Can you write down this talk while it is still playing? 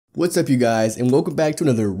What's up you guys, and welcome back to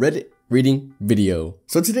another Reddit reading video.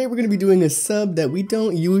 So today we're going to be doing a sub that we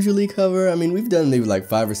don't usually cover. I mean, we've done maybe like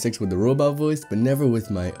 5 or 6 with the robot voice, but never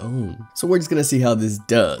with my own. So we're just going to see how this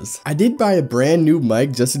does. I did buy a brand new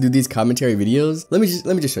mic just to do these commentary videos. Let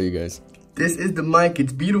me just show you guys. This is the mic.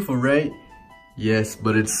 It's beautiful, right? Yes,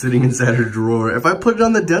 but it's sitting inside a drawer. If I put it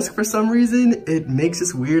on the desk for some reason, it makes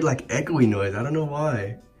this weird like echoey noise. I don't know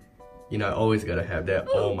why. You know, I always gotta have that.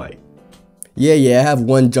 Oh my. Yeah, I have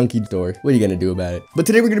one junky door. What are you gonna do about it? But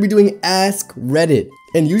today we're gonna be doing Ask Reddit.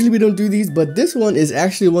 And usually we don't do these, but this one is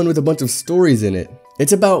actually one with a bunch of stories in it.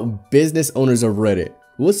 It's about business owners of Reddit.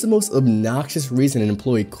 What's the most obnoxious reason an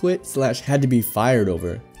employee quit / had to be fired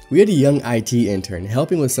over? We had a young IT intern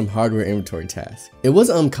helping with some hardware inventory tasks. It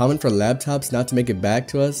wasn't uncommon for laptops not to make it back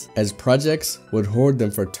to us, as projects would hoard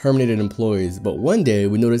them for terminated employees, but one day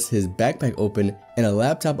we noticed his backpack open and a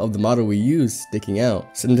laptop of the model we used sticking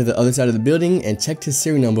out. Sent him to the other side of the building and checked his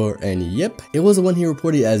serial number, and yep, it was the one he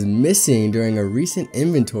reported as missing during a recent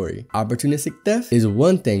inventory. Opportunistic theft is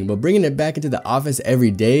one thing, but bringing it back into the office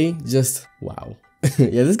every day, just wow.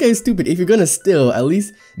 Yeah, this guy is stupid. If you're gonna steal, at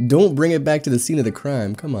least don't bring it back to the scene of the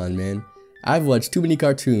crime. Come on, man. I've watched too many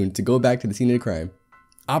cartoons to go back to the scene of the crime.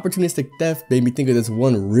 Opportunistic theft made me think of this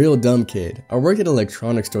one real dumb kid. I worked at an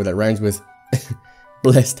electronics store that rhymes with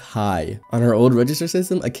blessed high. On our old register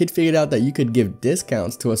system, a kid figured out that you could give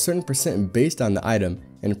discounts to a certain percent based on the item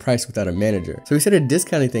and price without a manager. So he started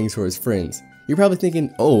discounting things for his friends. You're probably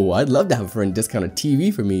thinking, oh, I'd love to have a friend discount a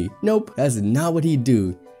TV for me. Nope, that's not what he'd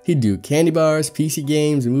do. He'd do candy bars, PC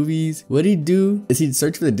games, movies. What he'd do is he'd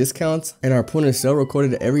search for the discounts, and our point of sale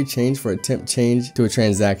recorded every change for a temp change to a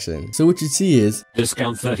transaction. So what you see is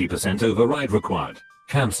discount 30% override required.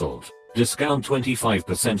 Cancelled. Discount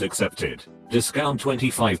 25% accepted. Discount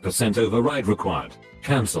 25% override required.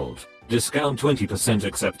 Cancelled. Discount 20%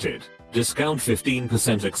 accepted. Discount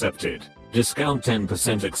 15% accepted. Discount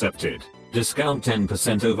 10% accepted. Discount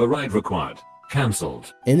 10% override required.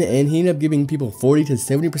 Cancelled. In the end, he ended up giving people 40 to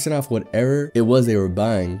 70% off whatever it was they were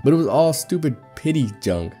buying, but it was all stupid pity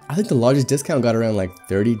junk. I think the largest discount got around like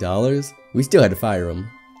 $30. We still had to fire him.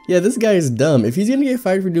 Yeah, this guy is dumb. If he's gonna get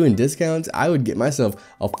fired for doing discounts, I would get myself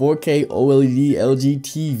a 4K OLED LG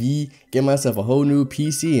TV, get myself a whole new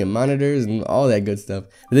PC and monitors and all that good stuff.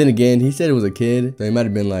 But then again, he said it was a kid, so he might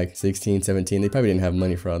have been like 16, 17. They probably didn't have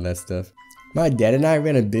money for all that stuff. My dad and I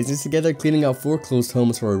ran a business together cleaning out foreclosed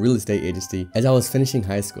homes for a real estate agency as I was finishing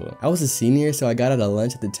high school. I was a senior, so I got out of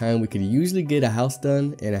lunch at the time we could usually get a house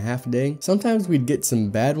done in a half a day. Sometimes we'd get some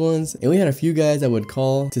bad ones, and we had a few guys that would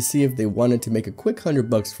call to see if they wanted to make a quick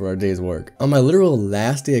 $100 for our day's work. On my literal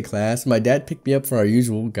last day of class, my dad picked me up for our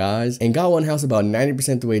usual guys and got one house about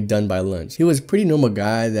 90% the way done by lunch. He was a pretty normal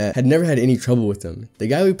guy that had never had any trouble with him. The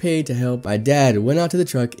guy we paid to help, my dad went out to the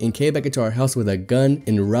truck and came back into our house with a gun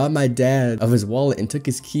and robbed my dad of his wallet and took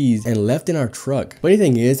his keys and left in our truck. Funny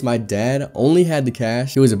thing is, my dad only had the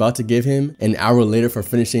cash he was about to give him an hour later for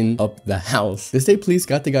finishing up the house. The state police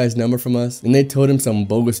got the guy's number from us, and they told him some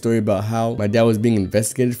bogus story about how my dad was being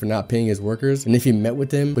investigated for not paying his workers, and if he met with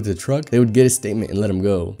them with the truck, they would get his statement and let him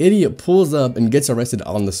go. Idiot pulls up and gets arrested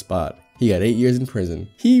on the spot. He got 8 years in prison.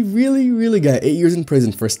 He really got 8 years in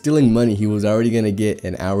prison for stealing money he was already gonna get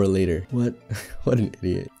an hour later. What an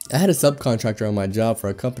idiot. I had a subcontractor on my job for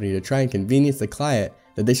a company to try and convenience the client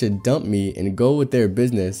that they should dump me and go with their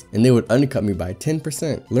business, and they would undercut me by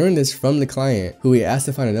 10%. Learned this from the client, who we asked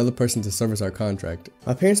to find another person to service our contract.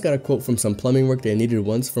 My parents got a quote from some plumbing work they needed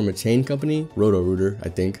once from a chain company, Roto-Rooter, I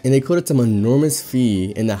think, and they quoted some enormous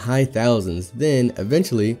fee in the high thousands. Then,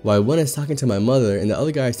 eventually, while one is talking to my mother and the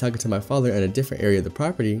other guy is talking to my father in a different area of the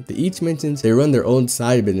property, they each mentions they run their own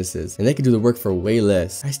side businesses, and they could do the work for way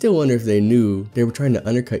less. I still wonder if they knew they were trying to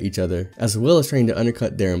undercut each other, as well as trying to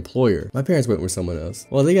undercut their employer. My parents went with someone else.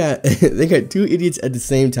 Well, they got 2 idiots at the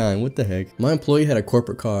same time. What the heck? My employee had a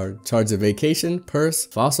corporate card, charged a vacation, purse,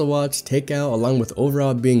 fossil watch, takeout, along with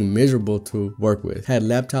overall being miserable to work with. Had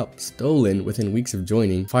laptop stolen within weeks of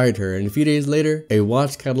joining. Fired her, and a few days later, a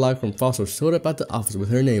watch catalog from Fossil showed up at the office with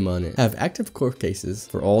her name on it. Have active court cases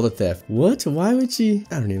for all the theft. What? Why would she?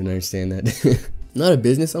 I don't even understand that. Not a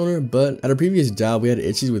business owner, but at a previous job, we had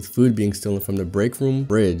issues with food being stolen from the break room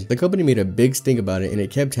fridge. The company made a big stink about it, and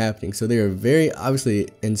it kept happening, so they were very obviously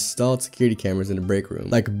installed security cameras in the break room.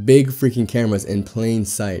 Like big freaking cameras in plain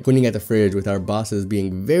sight, pointing at the fridge, with our bosses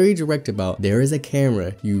being very direct about, there is a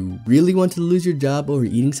camera. You really want to lose your job over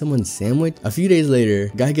eating someone's sandwich? A few days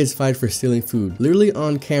later, guy gets fired for stealing food, literally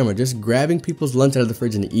on camera, just grabbing people's lunch out of the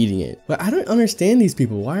fridge and eating it. But I don't understand these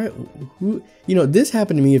people. Why, who, you know, this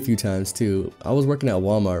happened to me a few times too. I was working at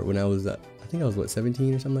Walmart when I was, I think I was what,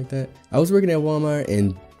 17 or something like that. I was working at Walmart,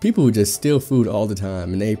 and People who just steal food all the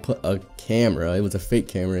time, and they put a camera, it was a fake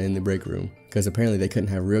camera, in the break room. Because apparently they couldn't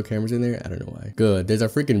have real cameras in there. I don't know why. Good. There's a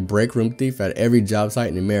freaking break room thief at every job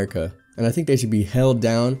site in America. And I think they should be held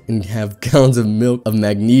down and have gallons of milk of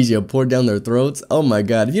magnesia poured down their throats. Oh my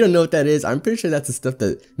god. If you don't know what that is, I'm pretty sure that's the stuff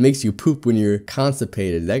that makes you poop when you're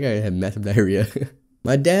constipated. That guy had massive diarrhea.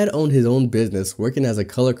 My dad owned his own business working as a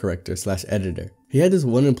color corrector / editor. He had this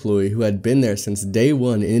one employee who had been there since day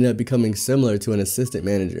one and ended up becoming similar to an assistant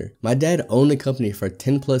manager. My dad owned the company for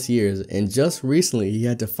 10 plus years, and just recently he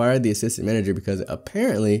had to fire the assistant manager because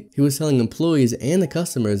apparently he was telling employees and the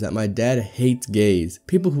customers that my dad hates gays,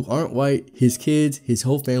 people who aren't white, his kids, his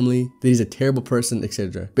whole family, that he's a terrible person,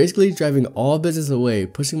 etc. Basically driving all business away,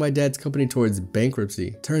 pushing my dad's company towards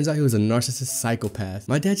bankruptcy. Turns out he was a narcissist psychopath.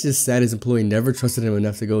 My dad just said his employee never trusted him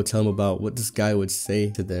enough to go tell him about what this guy would say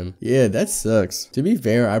to them. Yeah, that sucks. To be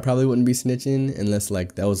fair, I probably wouldn't be snitching unless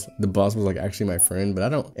like the boss was like actually my friend,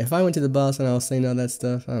 but if I went to the boss and I was saying all that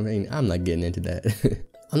stuff, I mean, I'm not getting into that.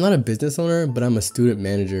 I'm not a business owner, but I'm a student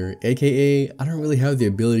manager, aka I don't really have the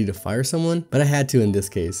ability to fire someone, but I had to in this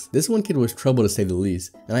case. This one kid was trouble to say the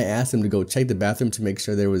least, and I asked him to go check the bathroom to make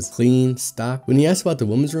sure there was clean, stocked. When he asked about the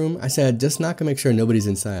woman's room, I said just knock and make sure nobody's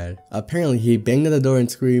inside. Apparently, he banged on the door and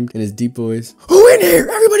screamed in his deep voice, "Who in here?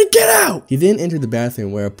 Everybody get out!" He then entered the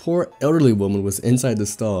bathroom where a poor elderly woman was inside the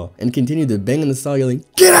stall and continued to bang on the stall yelling,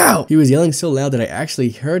 "Get out!" He was yelling so loud that I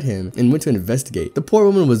actually heard him and went to investigate. The poor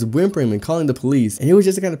woman was whimpering and calling the police, and he was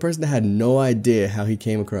just the kind of person that had no idea how he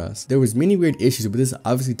came across. There was many weird issues, but this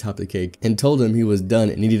obviously topped the cake, and told him he was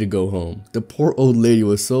done and needed to go home. The poor old lady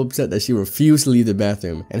was so upset that she refused to leave the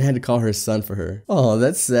bathroom and had to call her son for her. Oh,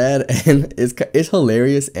 that's sad, and it's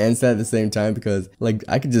hilarious and sad at the same time because like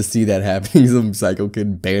I could just see that happening. Some psycho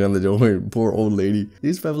kid banging on the door and poor old lady.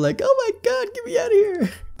 He's probably like, "Oh my god, get me out of here."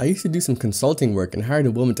 I used to do some consulting work and hired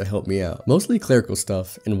a woman to help me out, mostly clerical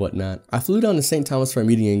stuff and whatnot. I flew down to St. Thomas for a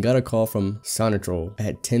meeting and got a call from Sonatrol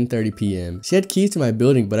at 10:30 p.m. She had keys to my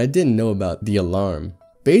building, but I didn't know about the alarm.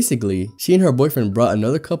 Basically, she and her boyfriend brought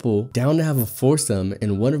another couple down to have a foursome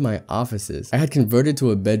in one of my offices. I had converted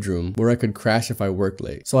to a bedroom where I could crash if I worked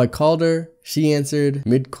late. So I called her, she answered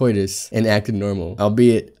mid-coitus and acted normal,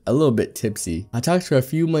 albeit a little bit tipsy. I talked to her a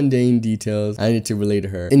few mundane details I needed to relay to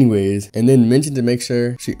her anyways, and then mentioned to make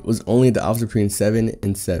sure she was only at the office between 7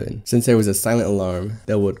 and 7, since there was a silent alarm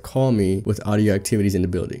that would call me with audio activities in the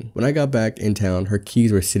building. When I got back in town, her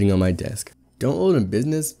keys were sitting on my desk. Don't own a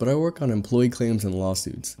business, but I work on employee claims and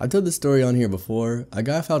lawsuits. I've told this story on here before. A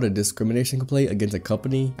guy filed a discrimination complaint against a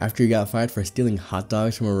company after he got fired for stealing hot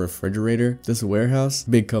dogs from a refrigerator. This warehouse,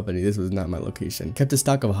 big company, this was not my location, kept a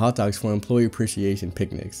stock of hot dogs for employee appreciation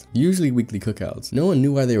picnics, usually weekly cookouts. No one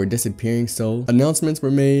knew why they were disappearing, so announcements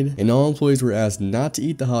were made and all employees were asked not to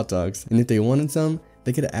eat the hot dogs, and if they wanted some,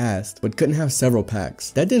 they could have asked, but couldn't have several packs.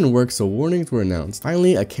 That didn't work, so warnings were announced.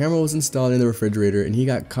 Finally, a camera was installed in the refrigerator and he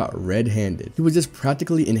got caught red-handed. He was just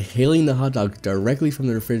practically inhaling the hot dog directly from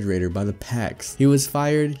the refrigerator by the packs. He was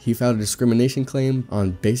fired. He filed a discrimination claim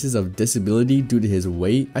on basis of disability due to his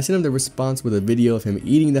weight. I sent him the response with a video of him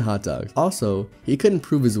eating the hot dogs. Also, he couldn't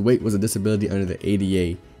prove his weight was a disability under the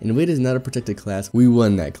ADA. And weight is not a protected class. We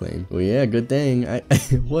won that claim. Well, yeah, good thing.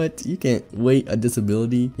 What? You can't weight a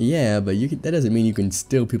disability? Yeah, but that doesn't mean you can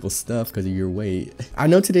steal people's stuff because of your weight. I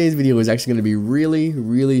know today's video is actually going to be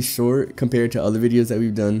really short compared to other videos that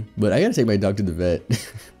we've done, but I gotta take my dog to the vet.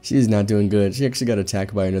 She's not doing good. She actually got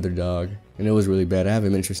attacked by another dog, and it was really bad. I have a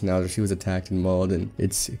miniature schnauzer. She was attacked and mauled, and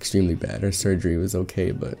it's extremely bad. Her surgery was okay,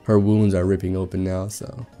 but her wounds are ripping open now,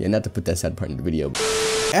 so yeah, not to put that sad part in the video.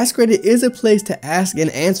 Ask Reddit is a place to ask and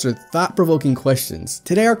answer thought-provoking questions.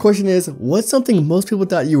 Today our question is, what's something most people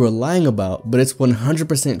thought you were lying about, but it's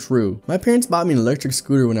 100% true? My parents bought me an electric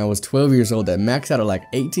scooter when I was 12 years old that maxed out at like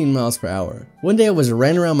 18 miles per hour. One day I was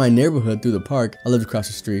ran around my neighborhood through the park, I lived across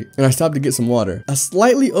the street, and I stopped to get some water. A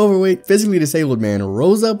slightly overweight, physically disabled man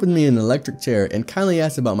rose up with me in an electric chair and kindly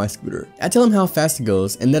asked about my scooter. I tell him how fast it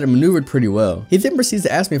goes and that it maneuvered pretty well. He then proceeds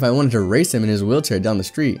to ask me if I wanted to race him in his wheelchair down the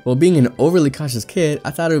street. Well, being an overly cautious kid,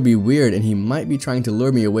 I thought it would be weird and he might be trying to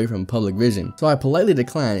lure me away from public vision. So I politely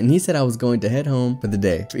declined and he said I was going to head home for the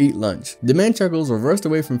day to eat lunch. The man chuckles, reversed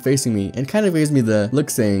away from facing me, and kind of gives me the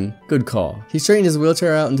look saying, good call. He straightened his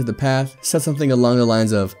wheelchair out into the path, said something along the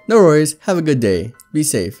lines of, no worries, have a good day, be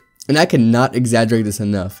safe. And I cannot exaggerate this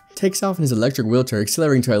enough. takes off in his electric wheelchair,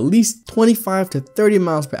 accelerating to at least 25 to 30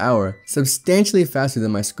 miles per hour, substantially faster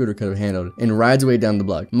than my scooter could have handled, and rides away down the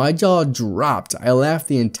block. My jaw dropped. I laughed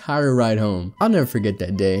the entire ride home. I'll never forget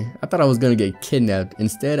that day. I thought I was gonna get kidnapped.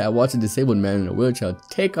 Instead, I watched a disabled man in a wheelchair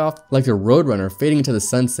take off like a roadrunner, fading into the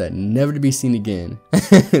sunset, never to be seen again.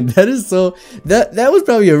 That was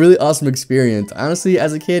probably a really awesome experience. Honestly,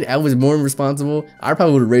 as a kid, I was more responsible. I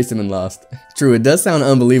probably would have raced him and lost. True, it does sound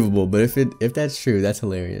unbelievable, but if that's true, that's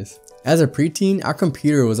hilarious. As a preteen, our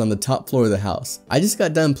computer was on the top floor of the house. I just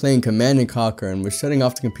got done playing Command & Conquer and was shutting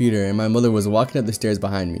off the computer, and my mother was walking up the stairs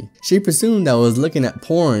behind me. She presumed I was looking at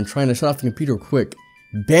porn, trying to shut off the computer quick.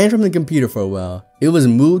 Banned from the computer for a while. It was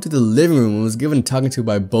moved to the living room and was given talking to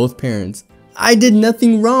by both parents. I did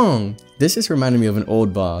nothing wrong. This just reminded me of an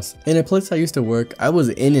old boss. In a place I used to work, I was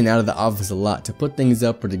in and out of the office a lot to put things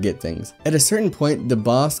up or to get things. At a certain point, the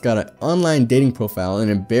boss got an online dating profile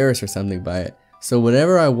and embarrassed or something by it. So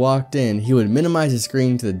whenever I walked in, he would minimize his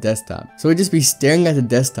screen to the desktop. So he'd just be staring at the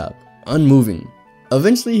desktop, unmoving.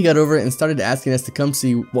 Eventually he got over it and started asking us to come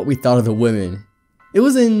see what we thought of the women. It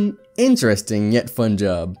was an interesting yet fun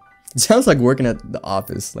job. It sounds like working at The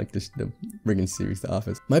Office, like the friggin' series The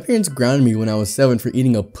Office. My parents grounded me when I was 7 for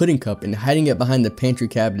eating a pudding cup and hiding it behind the pantry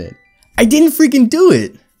cabinet. I didn't freaking do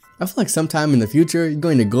it! I feel like sometime in the future, you're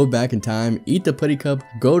going to go back in time, eat the pudding cup,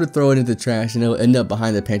 go to throw it into the trash, and it'll end up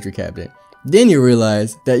behind the pantry cabinet. Then you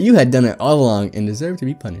realize that you had done it all along and deserve to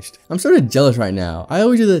be punished. I'm sort of jealous right now. I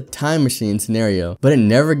always do the time machine scenario, but it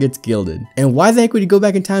never gets gilded. And why the heck would you go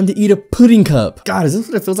back in time to eat a pudding cup? God, is this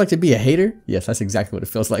what it feels like to be a hater? Yes, that's exactly what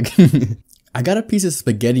it feels like. I got a piece of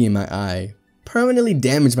spaghetti in my eye, permanently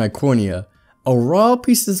damaged my cornea. A raw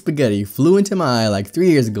piece of spaghetti flew into my eye like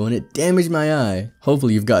 3 years ago and it damaged my eye.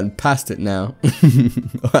 Hopefully you've gotten past it now.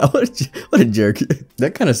 What a jerk.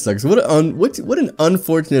 That kind of sucks. What an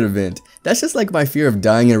unfortunate event. That's just like my fear of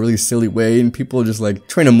dying in a really silly way and people just like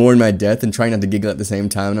trying to mourn my death and trying not to giggle at the same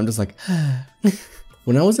time. And I'm just like,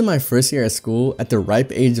 When I was in my first year at school, at the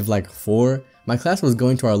ripe age of like 4, my class was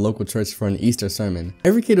going to our local church for an Easter sermon.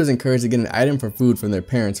 Every kid was encouraged to get an item for food from their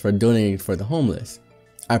parents for donating for the homeless.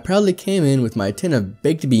 I proudly came in with my tin of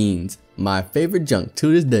baked beans, my favorite junk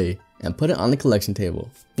to this day, and put it on the collection table.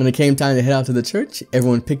 When it came time to head out to the church,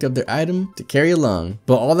 everyone picked up their item to carry along,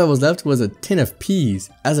 but all that was left was a tin of peas.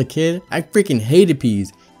 As a kid, I freaking hated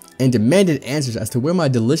peas and demanded answers as to where my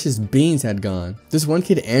delicious beans had gone. This one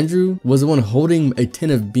kid, Andrew, was the one holding a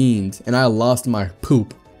tin of beans, and I lost my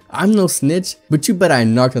poop. I'm no snitch, but you bet I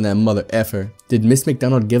knocked on that mother effer. Did Miss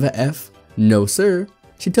McDonald give a F? No sir.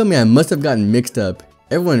 She told me I must have gotten mixed up.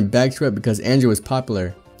 Everyone backed her up because Andrew was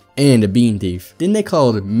popular and a bean thief. Then they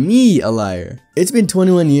called me a liar. It's been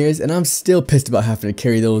 21 years and I'm still pissed about having to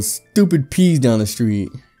carry those stupid peas down the street.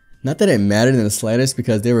 Not that it mattered in the slightest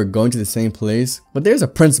because they were going to the same place, but there's a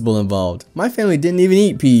principle involved. My family didn't even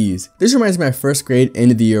eat peas. This reminds me of my first grade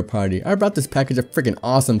end of the year party. I brought this package of freaking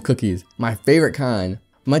awesome cookies, my favorite kind.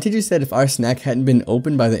 My teacher said if our snack hadn't been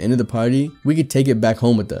opened by the end of the party, we could take it back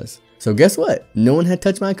home with us. So guess what? No one had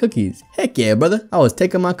touched my cookies. Heck yeah, brother. I was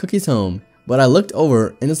taking my cookies home. But I looked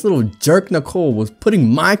over and this little jerk Nicole was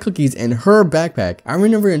putting my cookies in her backpack. I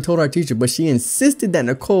ran over and told our teacher, but she insisted that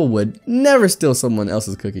Nicole would never steal someone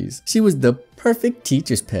else's cookies. She was the perfect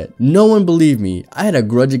teacher's pet. No one believed me. I had a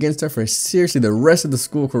grudge against her for seriously the rest of the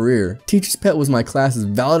school career. Teacher's pet was my class's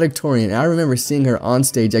valedictorian, and I remember seeing her on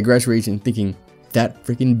stage at graduation thinking, that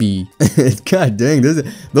freaking bee. God dang, those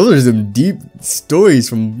are some deep stories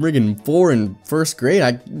from friggin' 4 and 1st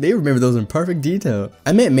grade. They remember those in perfect detail.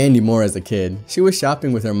 I met Mandy Moore as a kid. She was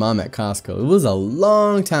shopping with her mom at Costco. It was a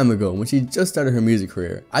long time ago when she just started her music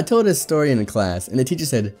career. I told this story in a class and the teacher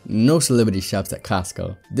said, no celebrity shops at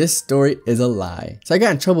Costco. This story is a lie. So I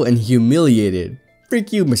got in trouble and humiliated.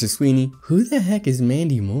 Freak you, Mr. Sweeney. Who the heck is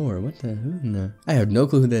Mandy Moore? What the who? No. I have no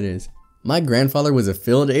clue who that is. My grandfather was a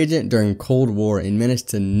field agent during Cold War and managed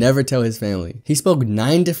to never tell his family. He spoke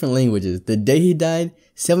 9 different languages. The day he died,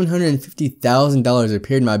 $750,000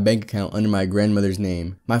 appeared in my bank account under my grandmother's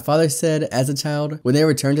name. My father said as a child, when they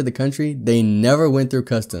returned to the country, they never went through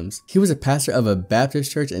customs. He was a pastor of a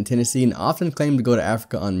Baptist church in Tennessee and often claimed to go to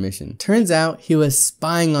Africa on mission. Turns out he was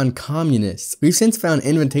spying on communists. We've since found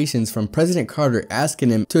invitations from President Carter asking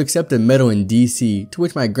him to accept a medal in DC, to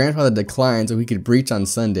which my grandfather declined so he could preach on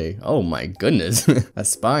Sunday. Oh my goodness. A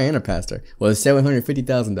spy and a pastor. Well, it's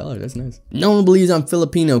 $750,000. That's nice. No one believes I'm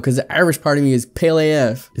Filipino because the Irish part of me is pale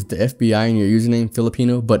AF. Is the FBI in your username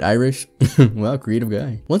Filipino but Irish? Well, creative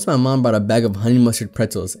guy. Once my mom brought a bag of honey mustard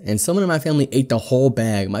pretzels and someone in my family ate the whole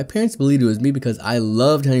bag. My parents believed it was me because I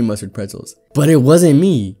loved honey mustard pretzels. But it wasn't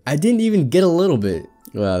me. I didn't even get a little bit.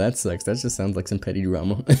 Wow, that sucks. That just sounds like some petty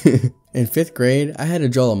drama. In 5th grade, I had to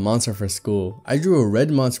draw a monster for school. I drew a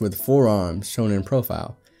red monster with 4 arms shown in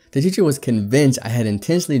profile. The teacher was convinced I had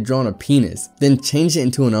intentionally drawn a penis, then changed it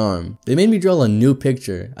into an arm. They made me draw a new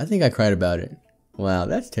picture. I think I cried about it. Wow,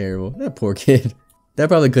 that's terrible. That poor kid. That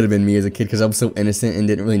probably could have been me as a kid because I was so innocent and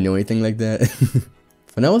didn't really know anything like that.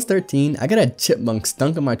 When I was 13, I got a chipmunk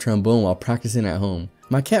stuck in my trombone while practicing at home.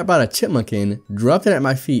 My cat brought a chipmunk in, dropped it at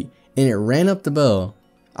my feet, and it ran up the bell.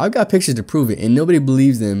 I've got pictures to prove it, and nobody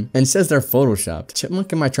believes them and says they're photoshopped.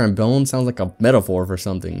 Chipmunk in my trombone sounds like a metaphor for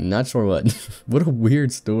something, not sure what. What a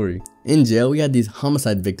weird story. In jail, we had these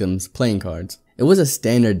homicide victims playing cards. It was a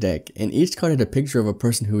standard deck, and each card had a picture of a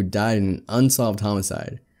person who died in an unsolved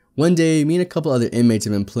homicide. One day, me and a couple other inmates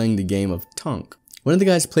had been playing the game of Tonk. One of the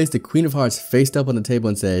guys placed the Queen of Hearts face up on the table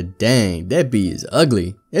and said, "Dang, that bee is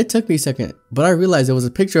ugly." It took me a second, but I realized it was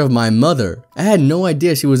a picture of my mother. I had no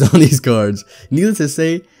idea she was on these cards. Needless to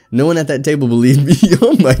say, no one at that table believed me.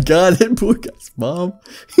 Oh my god, that poor guy's mom.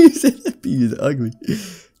 He said that bee is ugly.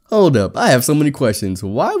 Hold up, I have so many questions.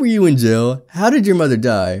 Why were you in jail? How did your mother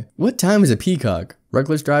die? What time is a peacock?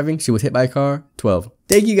 Reckless driving? She was hit by a car? 12.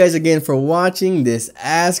 Thank you guys again for watching this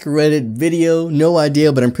Ask Reddit video. No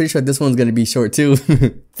idea, but I'm pretty sure this one's gonna be short too.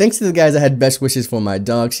 Thanks to the guys that had best wishes for my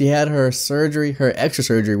dog. She had her surgery, her extra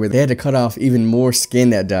surgery, where they had to cut off even more skin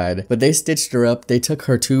that died. But they stitched her up. They took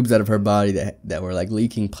her tubes out of her body that were like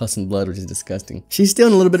leaking pus and blood, which is disgusting. She's still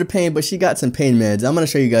in a little bit of pain, but she got some pain meds. I'm gonna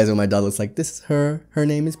show you guys what my dog looks like. This is her. Her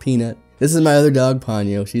name is Peanut. This is my other dog,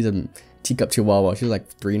 Ponyo. She's a teacup chihuahua. She's like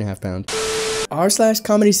 3.5 pounds.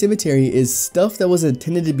 r/comedy cemetery is stuff that was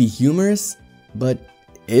intended to be humorous, but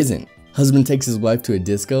isn't. Husband takes his wife to a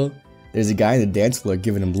disco. There's a guy on the dance floor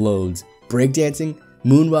giving him loads. Breakdancing,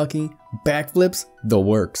 moonwalking, backflips, the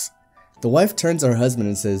works. The wife turns to her husband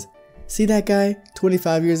and says, "See that guy?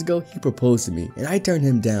 25 years ago, he proposed to me, and I turned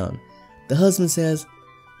him down." The husband says,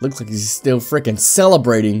 "Looks like he's still freaking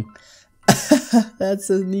celebrating." That's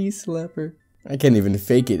a knee slapper. I can't even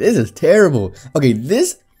fake it. This is terrible. Okay,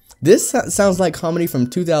 this sounds like comedy from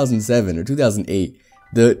 2007 or 2008.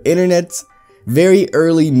 The internet's very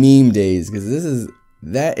early meme days, because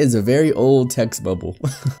that is a very old text bubble.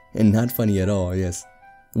 And not funny at all, yes.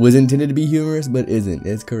 Was intended to be humorous, but isn't.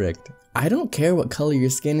 It's correct. I don't care what color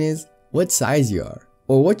your skin is, what size you are,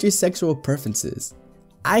 or what your sexual preference is.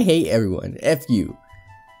 I hate everyone. F you.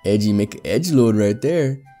 Edgy make edgelord right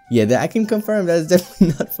there. Yeah, that I can confirm that is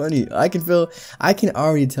definitely not funny. I can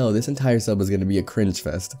already tell this entire sub is going to be a cringe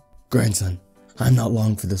fest. Grandson, I'm not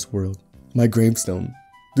long for this world. My gravestone.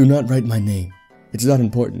 Do not write my name. It's not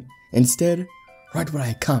important. Instead, write what I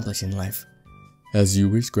accomplish in life. As you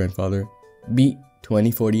wish, grandfather. Beat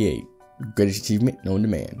 2048. Greatest achievement known to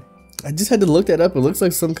man. I just had to look that up. It looks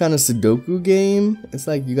like some kind of Sudoku game. It's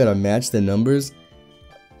like you gotta match the numbers.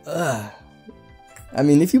 Ugh. I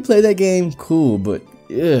mean, if you play that game, cool, but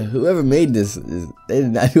whoever made this, they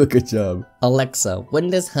did not do a good job. Alexa, when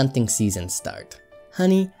does hunting season start?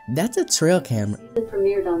 Honey, that's a trail camera. It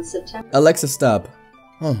premiered on September. Alexa, stop.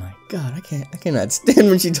 Oh my god, I cannot stand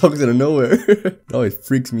when she talks out of nowhere. It always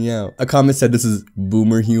freaks me out. A comment said this is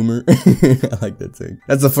boomer humor. I like that thing.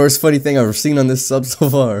 That's the first funny thing I've ever seen on this sub so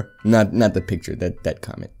far. Not the picture, that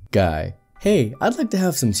comment. Guy, hey, I'd like to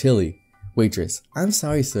have some chili. Waitress, I'm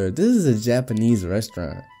sorry sir, this is a Japanese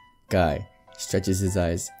restaurant. Guy, stretches his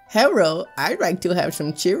eyes. Hello, I'd like to have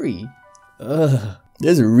some chili. Ugh.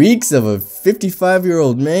 This reeks of a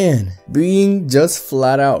 55-year-old man. Being just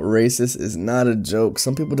flat out racist is not a joke.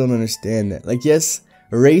 Some people don't understand that. Like, yes,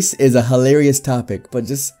 race is a hilarious topic, but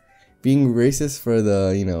just being racist for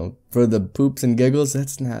the, for the poops and giggles,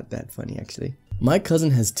 that's not that funny actually. My cousin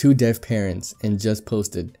has 2 deaf parents and just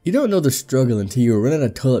posted, "You don't know the struggle until you run out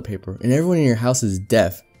of toilet paper and everyone in your house is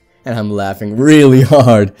deaf." And I'm laughing really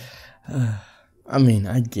hard. I mean,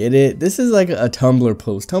 I get it. This is like a Tumblr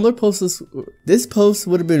post. This post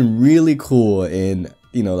would have been really cool in,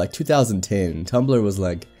 like 2010. Tumblr was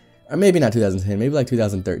like, or maybe not 2010, maybe like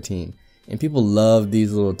 2013. And people loved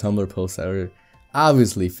these little Tumblr posts that were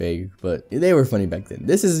obviously fake, but they were funny back then.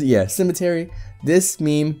 This is, cemetery. This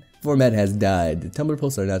meme format has died. The Tumblr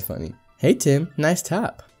posts are not funny. Hey Tim, nice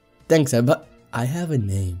top. Thanks, but I have a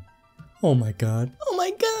name. Oh my god. Oh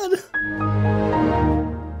my god.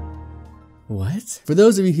 What? For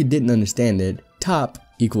those of you who didn't understand it, top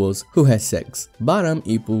equals who has sex. Bottom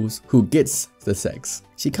equals who gets the sex.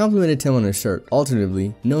 She complimented Tim on her shirt,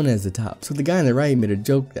 alternatively known as the top. So the guy on the right made a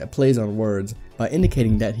joke that plays on words by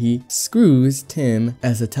indicating that he screws Tim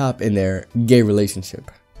as the top in their gay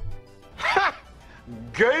relationship. Ha!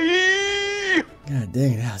 Gay! God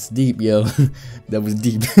dang, that was deep, yo. That was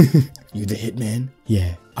deep. You the hitman?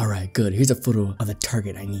 Yeah. Alright, good. Here's a photo of the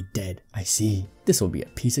target I need dead. I see. This will be a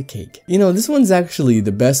piece of cake. You know, this one's actually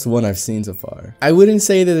the best one I've seen so far. I wouldn't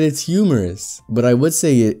say that it's humorous, but I would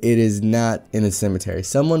say it is not in a cemetery.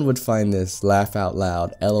 Someone would find this laugh out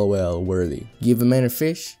loud, LOL worthy. Give a man a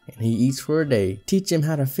fish, and he eats for a day. Teach him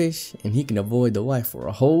how to fish, and he can avoid the wife for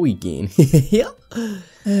a whole weekend. Yep.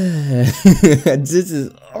 This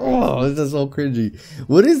is so cringy.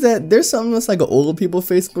 What is that? There's something that's like an old people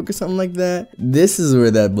Facebook or something like that. This is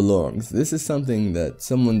where that belongs. This is something that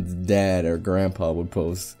someone's dad or grandpa would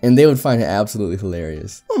post, and they would find it absolutely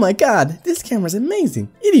hilarious. Oh my god, this camera's amazing.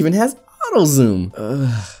 It even has auto zoom.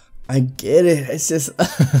 I get it. It's just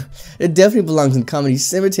it definitely belongs in comedy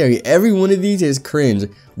cemetery. Every one of these is cringe.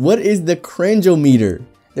 What is the cringe-o-meter?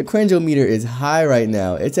 The cringe-o-meter is high right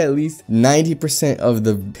now. It's at least 90% of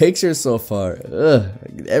the pictures so far. Ugh.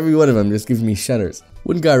 Every one of them just gives me shudders.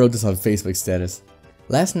 One guy wrote this on Facebook status.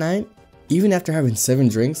 Last night, even after having 7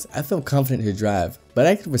 drinks, I felt confident to drive, but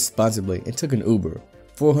I acted responsibly and took an Uber.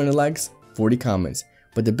 400 likes, 40 comments.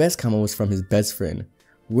 But the best comment was from his best friend.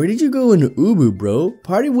 Where did you go in the Uber, bro?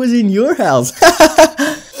 Party was in your house.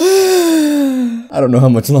 I don't know how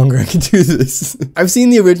much longer I can do this. I've seen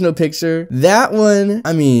the original picture. That one,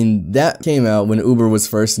 I mean, that came out when Uber was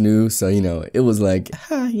first new. So, you know, it was like,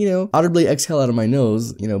 audibly exhale out of my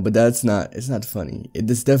nose, but it's not funny.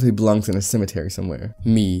 This definitely belongs in a cemetery somewhere.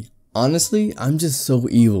 Me. Honestly, I'm just so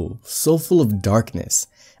evil, so full of darkness.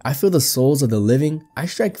 I feel the souls of the living. I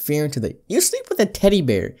strike fear into the, you sleep with a teddy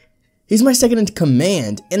bear. He's my second in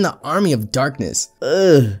command in the army of darkness.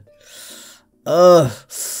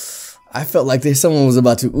 I felt like someone was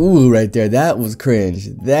about to ooh right there. That was cringe.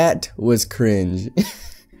 That was cringe.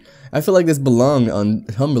 I feel like this belonged on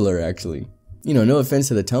Tumblr actually. No offense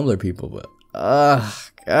to the Tumblr people, but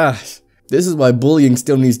gosh. This is why bullying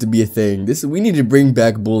still needs to be a thing. We need to bring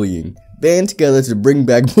back bullying. Band together to bring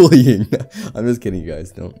back bullying. I'm just kidding, you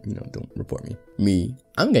guys. Don't report me. Me.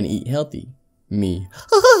 I'm gonna eat healthy. Me.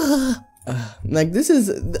 Like this is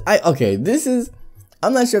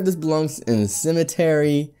I'm not sure if this belongs in a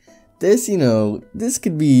cemetery. This, this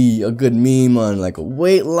could be a good meme on like a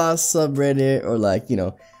weight loss subreddit, or like,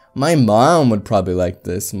 my mom would probably like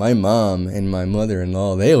this. My mom and my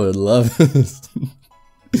mother-in-law, they would love this.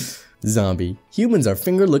 Zombie. Humans are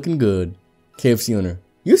finger looking good. KFC owner.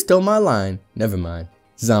 You stole my line. Never mind.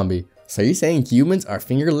 Zombie. So you're saying humans are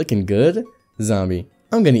finger looking good? Zombie.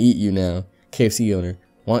 I'm gonna eat you now. KFC owner.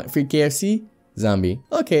 Want free KFC? Zombie.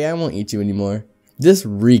 Okay, I won't eat you anymore. This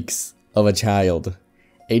reeks of a child.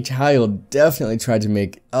 A child definitely tried to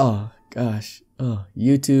make,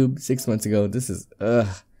 YouTube 6 months ago. This is,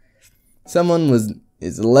 Someone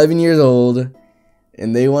is 11 years old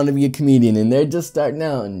and they want to be a comedian and they're just starting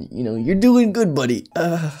out and, you're doing good, buddy.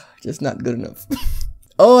 Just not good enough.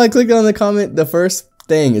 Oh, I clicked on the comment. The first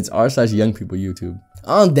thing, it's r/youngpeople YouTube.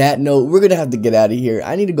 On that note, we're gonna have to get out of here.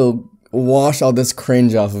 I need to go wash all this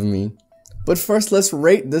cringe off of me. But first, let's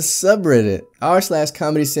rate the subreddit.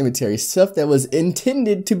 r/comedy cemetery, stuff that was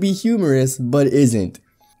intended to be humorous, but isn't.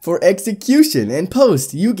 For execution and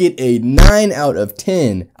post, you get a 9 out of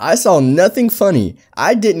 10. I saw nothing funny.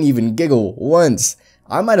 I didn't even giggle once.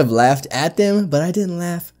 I might have laughed at them, but I didn't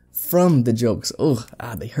laugh from the jokes.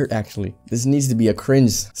 They hurt actually. This needs to be a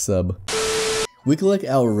cringe sub. We collect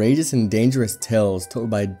outrageous and dangerous tales told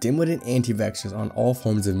by dim-witted anti-vaxxers on all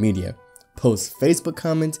forms of media. Post Facebook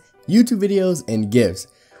comments, YouTube videos, and GIFs.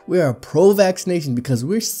 We are pro-vaccination because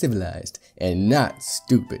we're civilized and not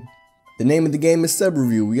stupid. The name of the game is sub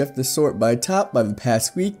review. We have to sort by top by the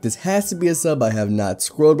past week. This has to be a sub I have not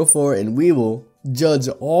scrolled before, and we will judge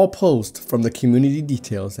all posts from the community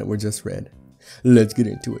details that were just read. Let's get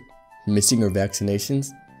into it. Missing or vaccinations?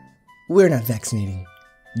 We're not vaccinating.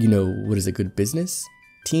 You know what is a good business?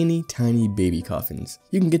 Teeny tiny baby coffins.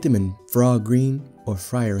 You can get them in frog green or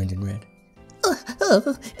fryer engine red.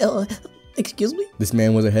 Excuse me? This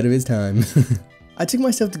man was ahead of his time. I took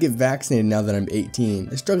myself to get vaccinated now that I'm 18.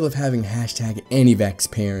 The struggle of having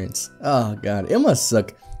 #anti-vax parents. Oh god, it must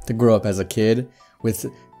suck to grow up as a kid with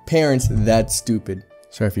parents that stupid.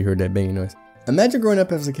 Sorry if you heard that banging noise. Imagine growing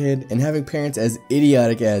up as a kid and having parents as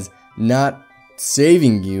idiotic as not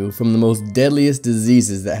saving you from the most deadliest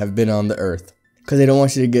diseases that have been on the earth. Because they don't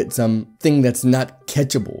want you to get something that's not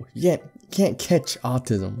catchable. You can't catch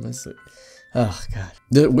autism. Oh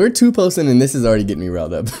god. We're 2 posting and this is already getting me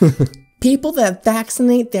riled up. People that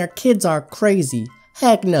vaccinate their kids are crazy.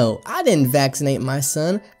 Heck no, I didn't vaccinate my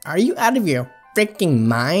son. Are you out of your freaking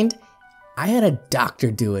mind? I had a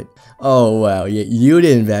doctor do it. Oh wow, yeah, you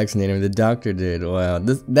didn't vaccinate him, the doctor did. Wow,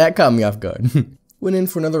 that caught me off guard. Went in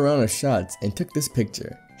for another round of shots and took this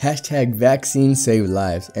picture. Hashtag vaccines save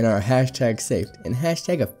lives and are hashtag safe and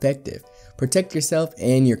hashtag effective. Protect yourself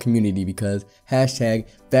and your community because hashtag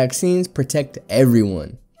vaccines protect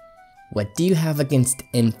everyone. What do you have against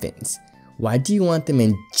infants? Why do you want them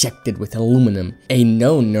injected with aluminum, a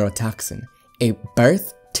known neurotoxin? A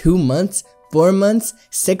birth, 2 months, 4 months,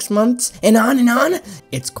 6 months, and on and on?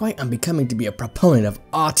 It's quite unbecoming to be a proponent of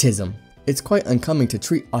autism. It's quite uncommon to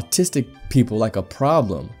treat autistic people like a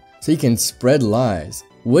problem, so you can spread lies.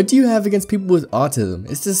 What do you have against people with autism?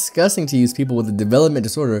 It's disgusting to use people with a development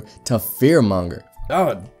disorder to fearmonger.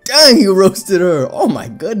 Oh, dang, you roasted her. Oh my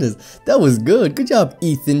goodness, that was good. Good job,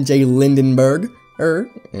 Ethan J. Lindenberger.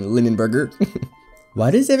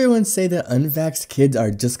 Why does everyone say that unvaxxed kids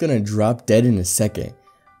are just gonna drop dead in a second?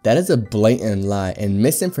 That is a blatant lie and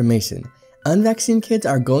misinformation. Unvaccinated kids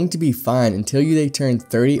are going to be fine until they turn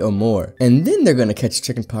 30 or more, and then they're gonna catch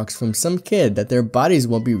chickenpox from some kid that their bodies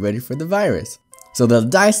won't be ready for the virus. So they'll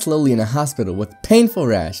die slowly in a hospital with painful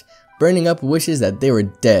rash, burning up wishes that they were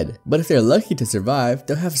dead. But if they're lucky to survive,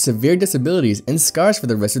 they'll have severe disabilities and scars for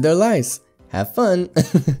the rest of their lives. Have fun.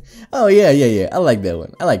 Oh yeah, I like that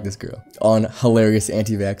one. I like this girl. On hilarious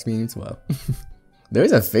anti-vax memes, wow.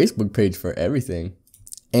 There's a Facebook page for everything.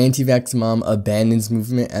 Anti-vax mom abandons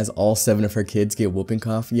movement as all 7 of her kids get whooping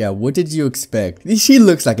cough. Yeah, what did you expect? She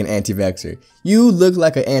looks like an anti-vaxxer. You look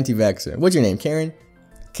like an anti-vaxxer. What's your name, Karen?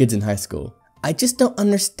 Kids in high school. I just don't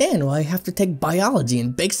understand why I have to take biology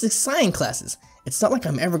and basic science classes. It's not like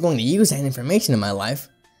I'm ever going to use that information in my life.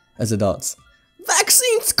 As adults.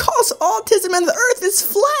 Vaccines cause autism and the earth is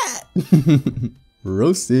flat!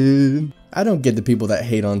 Roasted. I don't get the people that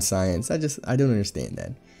hate on science. I don't understand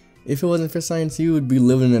that. If it wasn't for science, you would be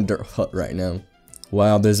living in a dirt hut right now.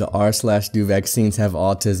 Wow, there's a r/do vaccines have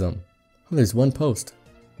autism. Oh, there's one post.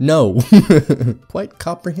 No. Quite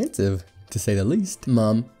comprehensive, to say the least.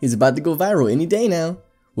 Mom, he's about to go viral any day now.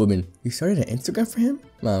 Woman, you started an Instagram for him?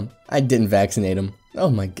 Mom, I didn't vaccinate him. Oh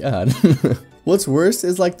my god. What's worse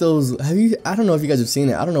is like those, I don't know if you guys have seen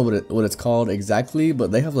it, I don't know what it's called exactly,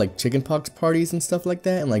 but they have like chickenpox parties and stuff like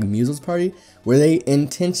that, and like measles party, where they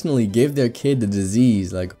intentionally give their kid the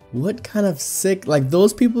disease. Like, what kind of sick, like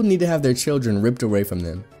those people need to have their children ripped away from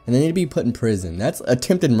them, and they need to be put in prison. That's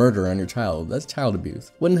attempted murder on your child. That's child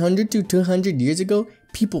abuse. 100 to 200 years ago,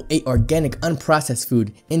 people ate organic, unprocessed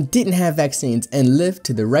food and didn't have vaccines and lived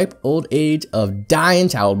to the ripe old age of dying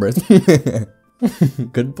childbirth.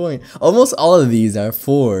 Good point. Almost all of these are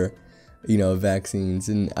for, vaccines,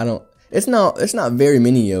 and it's not very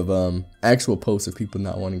many of actual posts of people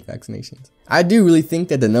not wanting vaccinations. I do really think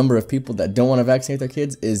that the number of people that don't want to vaccinate their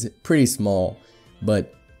kids is pretty small,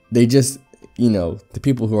 but they just, the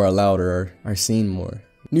people who are allowed are seen more.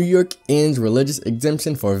 New York ends religious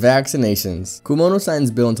exemption for vaccinations. Cuomo signs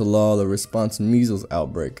bill into law the response to measles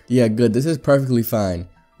outbreak. Yeah, good. This is perfectly fine.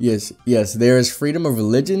 Yes, there is freedom of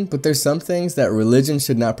religion, but there's some things that religion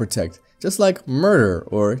should not protect. Just like murder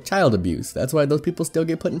or child abuse. That's why those people still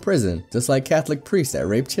get put in prison. Just like Catholic priests that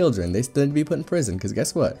rape children, they still need to be put in prison, because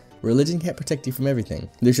guess what? Religion can't protect you from everything.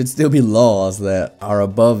 There should still be laws that are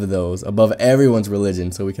above everyone's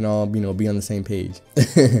religion, so we can all, be on the same page.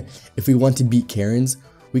 If we want to beat Karens,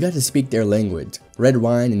 we got to speak their language. Red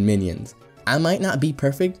wine and minions. I might not be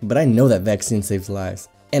perfect, but I know that vaccine saves lives.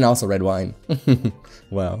 And also red wine.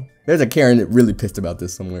 Wow. There's a Karen that really pissed about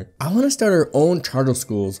this somewhere. I want to start our own charter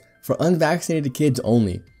schools for unvaccinated kids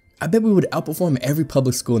only. I bet we would outperform every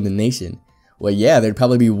public school in the nation. Well, yeah, there'd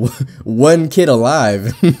probably be one kid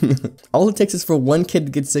alive. All it takes is for one kid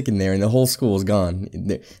to get sick in there and the whole school is gone.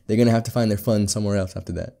 They're going to have to find their fun somewhere else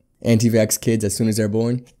after that. Anti-vax kids as soon as they're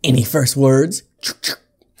born. Any first words?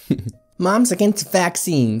 Mom's against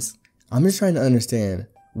vaccines. I'm just trying to understand.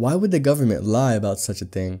 Why would the government lie about such a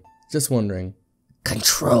thing? Just wondering.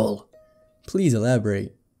 Control. Please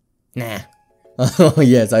elaborate. Nah. Oh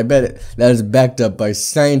yes, I bet that is backed up by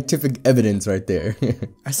scientific evidence right there.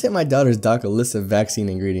 I sent my daughter's doc a list of vaccine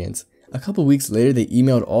ingredients. A couple weeks later, they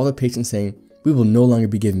emailed all the patients saying, we will no longer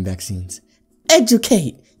be given vaccines.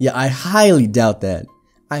 Educate! Yeah, I highly doubt that.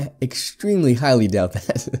 I extremely highly doubt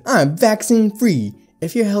that. I'm vaccine free.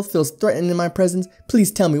 If your health feels threatened in my presence,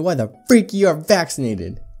 please tell me why the freak you are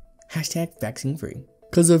vaccinated. Hashtag vaccine free.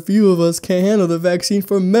 Cause a few of us can't handle the vaccine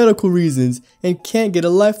for medical reasons and can't get a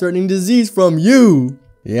life-threatening disease from you.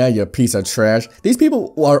 Yeah, you piece of trash. These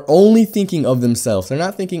people are only thinking of themselves. They're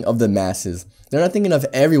not thinking of the masses. They're not thinking of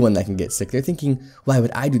everyone that can get sick. They're thinking, why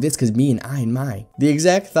would I do this? Cause me and I and my. The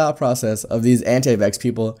exact thought process of these anti-vax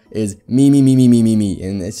people is me.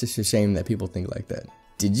 And it's just a shame that people think like that.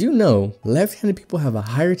 Did you know left-handed people have a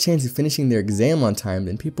higher chance of finishing their exam on time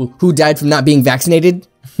than people who died from not being vaccinated?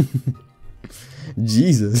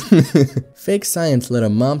 Jesus. Fake science led a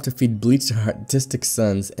mom to feed bleach to her autistic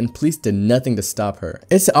sons, and police did nothing to stop her.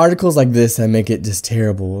 It's articles like this that make it just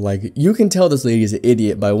terrible. Like, you can tell this lady is an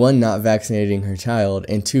idiot by 1, not vaccinating her child,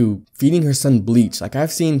 and 2, feeding her son bleach. Like,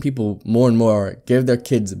 I've seen people more and more give their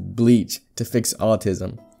kids bleach to fix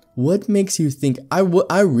autism. What makes you think, I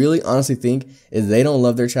really honestly think is they don't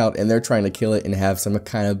love their child and they're trying to kill it and have some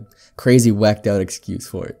kind of crazy whacked out excuse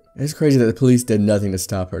for it. It's crazy that the police did nothing to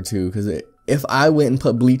stop her too, because if I went and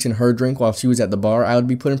put bleach in her drink while she was at the bar, I would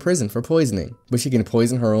be put in prison for poisoning. But she can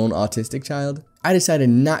poison her own autistic child? I decided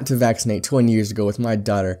not to vaccinate 20 years ago with my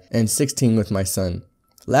daughter and 16 with my son.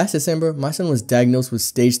 Last December, my son was diagnosed with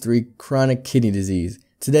stage 3 chronic kidney disease.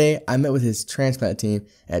 Today, I met with his transplant team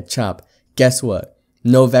at CHOP. Guess what?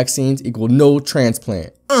 No vaccines equal no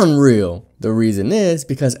transplant. Unreal. The reason is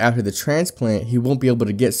because after the transplant, he won't be able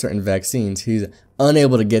to get certain vaccines. He's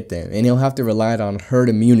unable to get them, and he'll have to rely on herd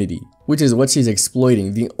immunity, which is what she's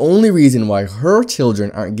exploiting. The only reason why her children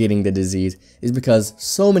aren't getting the disease is because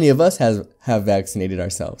so many of us have vaccinated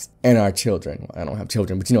ourselves and our children. Well, I don't have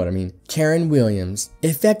children, but you know what I mean. Karen Williams.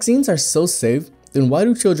 If vaccines are so safe, then why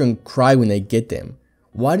do children cry when they get them?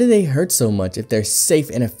 Why do they hurt so much if they're safe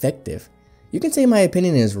and effective? You can say my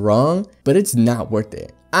opinion is wrong, but it's not worth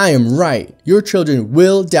it. I am right. Your children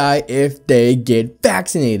will die if they get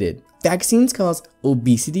vaccinated. Vaccines cause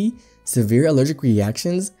obesity, severe allergic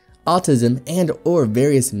reactions, autism and/or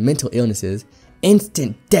various mental illnesses,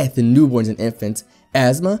 instant death in newborns and infants,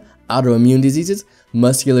 asthma, autoimmune diseases,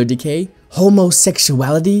 muscular decay,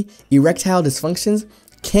 homosexuality, erectile dysfunctions,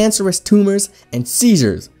 cancerous tumors, and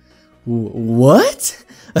seizures. What?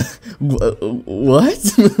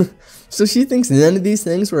 What? So she thinks none of these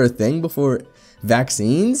things were a thing before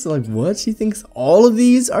vaccines? Like what? She thinks all of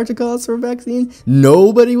these are to cause for vaccines?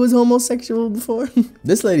 Nobody was homosexual before?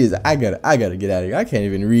 This lady is, I gotta get out of here. I can't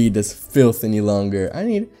even read this filth any longer.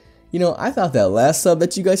 I thought that last sub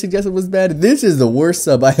that you guys suggested was bad. This is the worst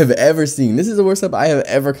sub I have ever seen. This is the worst sub I have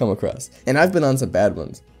ever come across. And I've been on some bad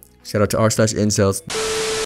ones. Shout out to r/incels.